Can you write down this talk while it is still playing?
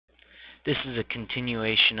This is a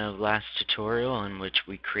continuation of last tutorial in which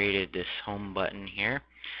we created this home button here,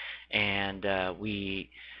 and we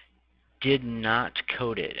did not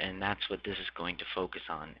code it, and that's what this is going to focus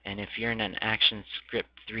on. And if you're in an Actionscript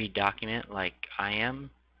 3 document like I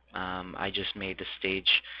am, I just made the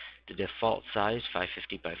stage the default size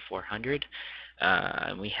 550 by 400.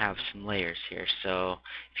 We have some layers here, so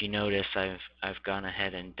if you notice, I've gone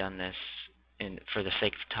ahead and done this for the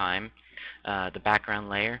sake of time. The background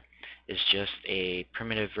layer is just a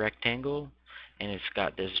primitive rectangle, and it's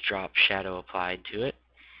got this drop shadow applied to it.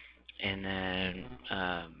 And then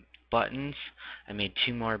buttons, I made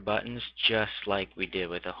 2 more buttons just like we did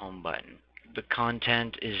with the home button. The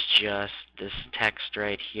content is just this text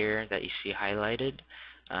right here that you see highlighted.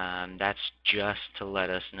 That's just to let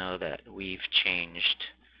us know that we've changed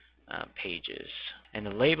pages. And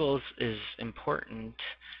the labels is important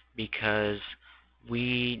because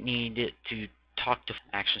we need it to talk to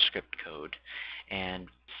Actionscript code and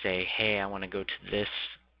say, hey, I want to go to this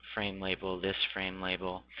frame label, this frame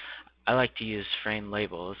label. I like to use frame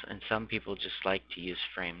labels, and some people just like to use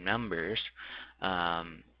frame numbers.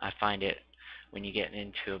 I find it when you get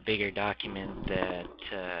into a bigger document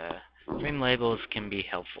that frame labels can be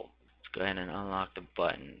helpful. Let's go ahead and unlock the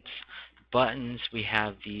buttons. Buttons, we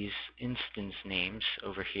have these instance names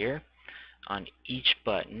over here on each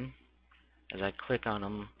button. As I click on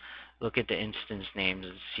them, look at the instance names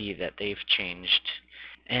and see that they've changed.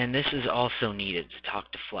 And this is also needed to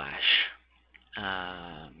talk to Flash.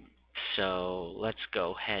 So let's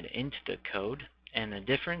go ahead into the code. And the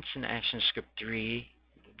difference in Actionscript 3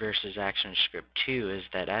 versus Actionscript 2 is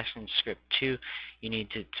that Actionscript 2, you need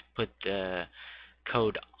to put the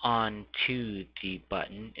code onto the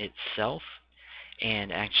button itself.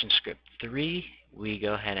 And Actionscript 3, we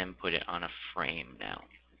go ahead and put it on a frame now.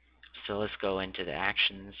 So let's go into the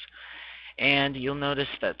actions. And you'll notice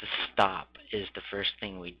that the stop is the first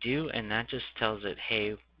thing we do, and that just tells it,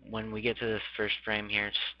 hey, when we get to this first frame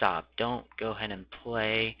here, stop. Don't go ahead and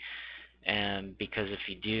play, because if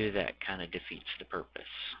you do, that kind of defeats the purpose.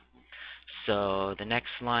 So the next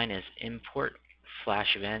line is import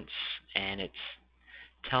Flash events, and it's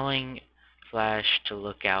telling Flash to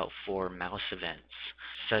look out for mouse events,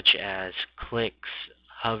 such as clicks,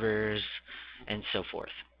 hovers, and so forth.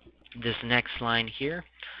 This next line here,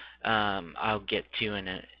 I'll get to in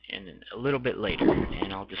a little bit later,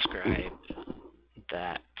 and I'll describe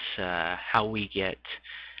that how we get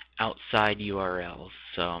outside URLs.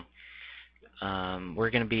 So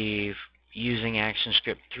we're going to be using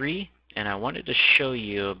Actionscript 3, and I wanted to show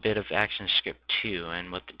you a bit of Actionscript 2 and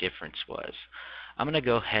what the difference was. I'm going to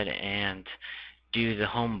go ahead and do the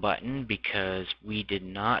home button because we did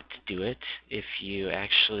not do it. If you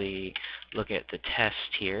actually look at the test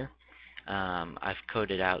here, I've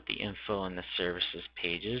coded out the info and the services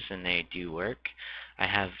pages, and they do work. I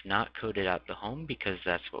have not coded out the home because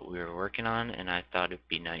that's what we were working on, and I thought it'd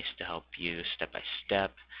be nice to help you step by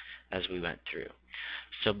step as we went through.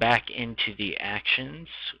 So back into the actions,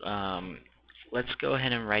 let's go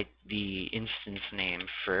ahead and write the instance name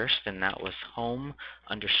first, and that was home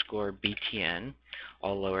underscore btn,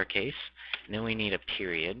 all lowercase. And then we need a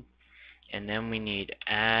period, and then we need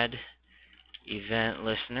add event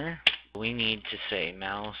listener. We need to say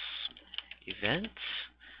mouse events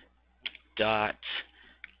dot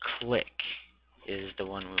click is the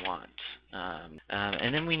one we want,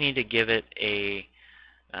 and then we need to give it a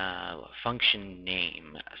function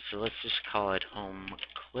name. So let's just call it home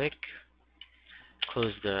click.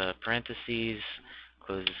 Close the parentheses,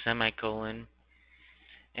 close the semicolon,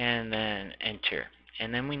 and then enter.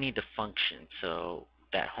 And then we need the function, so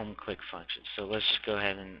that home click function. So let's just go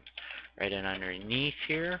ahead and write it underneath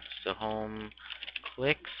here. So home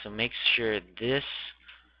click. So make sure this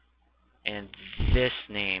and this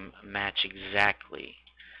name match exactly.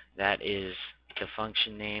 That is the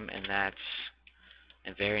function name, and that's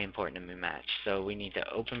very important to match. So we need to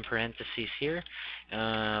open parentheses here.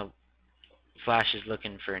 Flash is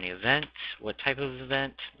looking for an event. What type of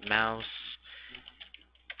event? Mouse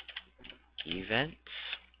events.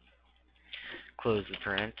 Close the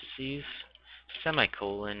parentheses.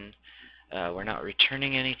 Semicolon. We're not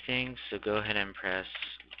returning anything, so go ahead and press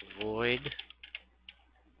void.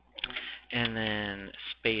 And then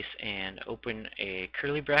space and open a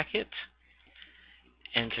curly bracket.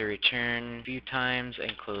 Enter return a few times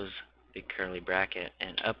and close the curly bracket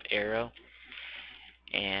and up arrow.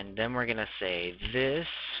 And then we're going to say this,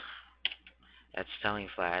 that's telling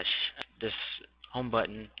Flash, this home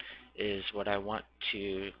button is what I want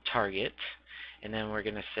to target. And then we're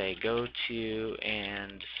going to say go to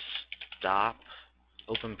and stop,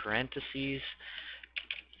 open parentheses,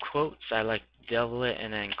 quotes, I like to double it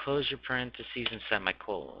and then close your parentheses and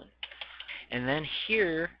semicolon. And then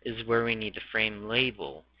here is where we need the frame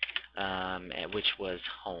label, which was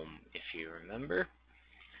home, if you remember.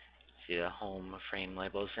 See the home frame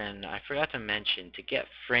labels. And I forgot to mention, to get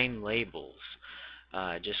frame labels,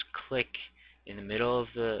 just click in the middle of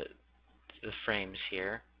the frames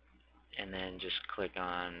here, and then just click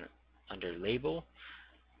on under label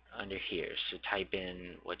under here. So type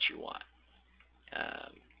in what you want.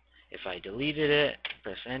 If I deleted it,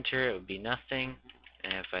 press enter, it would be nothing.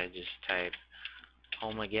 And if I just type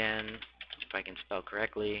home again, if I can spell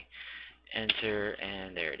correctly, enter,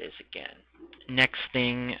 and there it is again. Next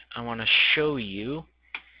thing I want to show you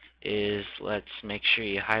is, let's make sure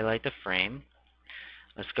you highlight the frame.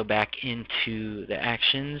 Let's go back into the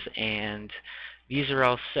actions, and these are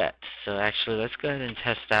all set. So actually, let's go ahead and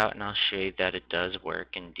test out, and I'll show you that it does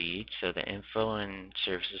work indeed. So the info and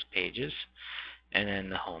services pages, and then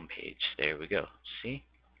the home page. There we go. See?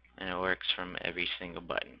 And it works from every single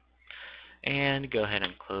button. And go ahead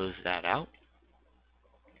and close that out.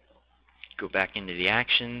 Go back into the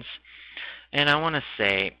actions, and I want to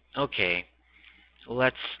say, okay,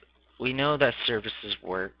 we know that services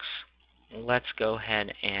works. Let's go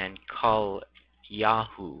ahead and call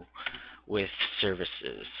Yahoo with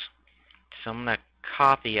services. So I'm going to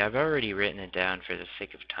copy, I've already written it down for the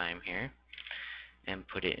sake of time here, and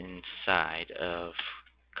put it inside of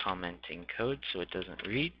commenting code so it doesn't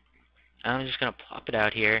read. I'm just going to plop it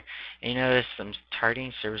out here, and you notice I'm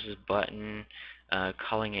targeting services button,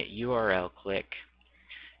 calling it URL click,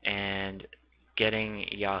 and getting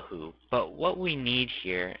Yahoo. But what we need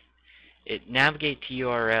here, it navigate to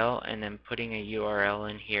URL and then putting a URL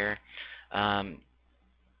in here.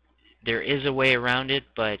 There is a way around it,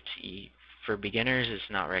 but for beginners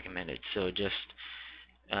it's not recommended. So just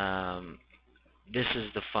this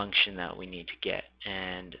is the function that we need to get,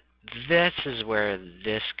 and this is where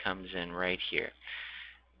this comes in right here.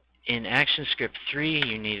 In Actionscript 3,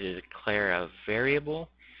 you need to declare a variable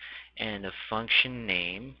and a function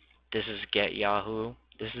name. This is get Yahoo.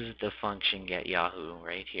 This is the function get Yahoo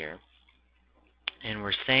right here. And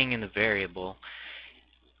we're saying in the variable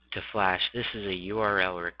to Flash, this is a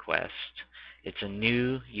URL request. It's a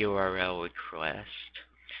new URL request,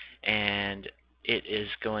 and it is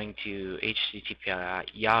going to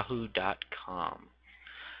http://yahoo.com.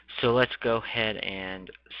 So let's go ahead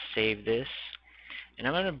and save this, and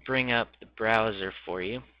I'm going to bring up the browser for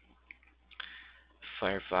you,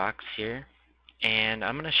 Firefox here, and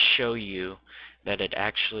I'm going to show you that it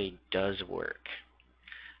actually does work.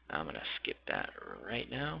 I'm going to skip that right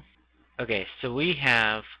now. Okay, so we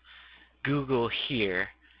have Google here,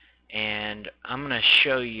 and I'm going to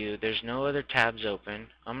show you, there's no other tabs open.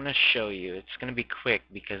 I'm going to show you, it's going to be quick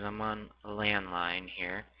because I'm on a landline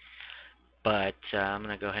here, but I'm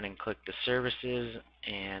going to go ahead and click the services,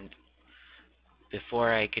 and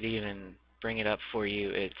before I could even bring it up for you,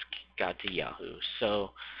 it's got to Yahoo.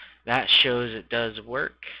 So that shows it does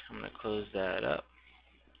work. I'm going to close that up,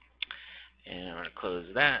 and I'm going to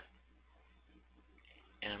close that,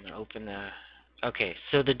 and I'm going to open the... Okay,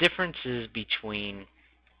 so the differences between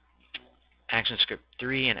Actionscript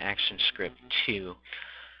 3 and Actionscript 2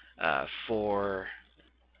 for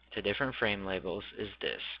the different frame labels is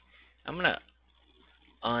this. I'm going to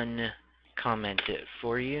uncomment it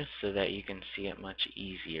for you so that you can see it much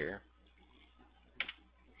easier.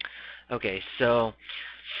 Okay, so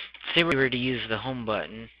say we were to use the home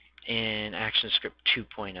button in Actionscript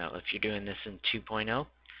 2.0. If you're doing this in 2.0,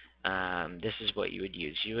 this is what you would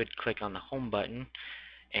use. You would click on the home button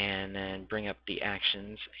and then bring up the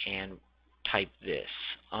actions and type this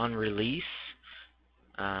on release.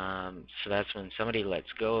 So that's when somebody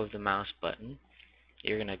lets go of the mouse button.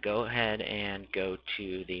 You're going to go ahead and go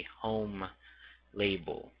to the home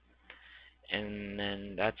label, and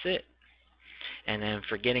then that's it. And then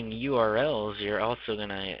for getting URLs, you're also going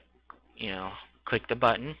to, click the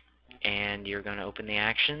button, and you're going to open the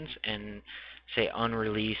actions and say on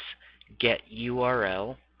release get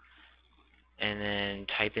URL, and then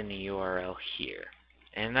type in the URL here.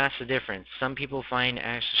 And that's the difference. Some people find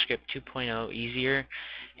Actionscript 2.0 easier,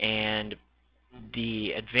 and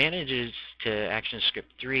the advantages to Actionscript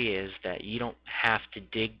 3 is that you don't have to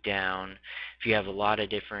dig down if you have a lot of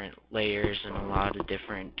different layers and a lot of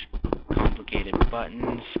different complicated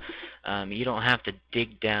buttons. You don't have to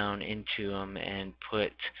dig down into them and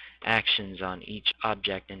put actions on each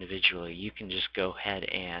object individually. You can just go ahead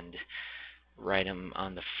and write them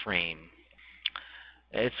on the frame.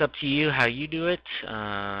 It's up to you how you do it,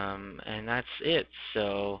 and that's it.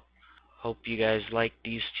 So hope you guys like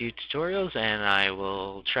these two tutorials, and I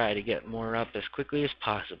will try to get more up as quickly as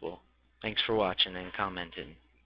possible. Thanks for watching and commenting.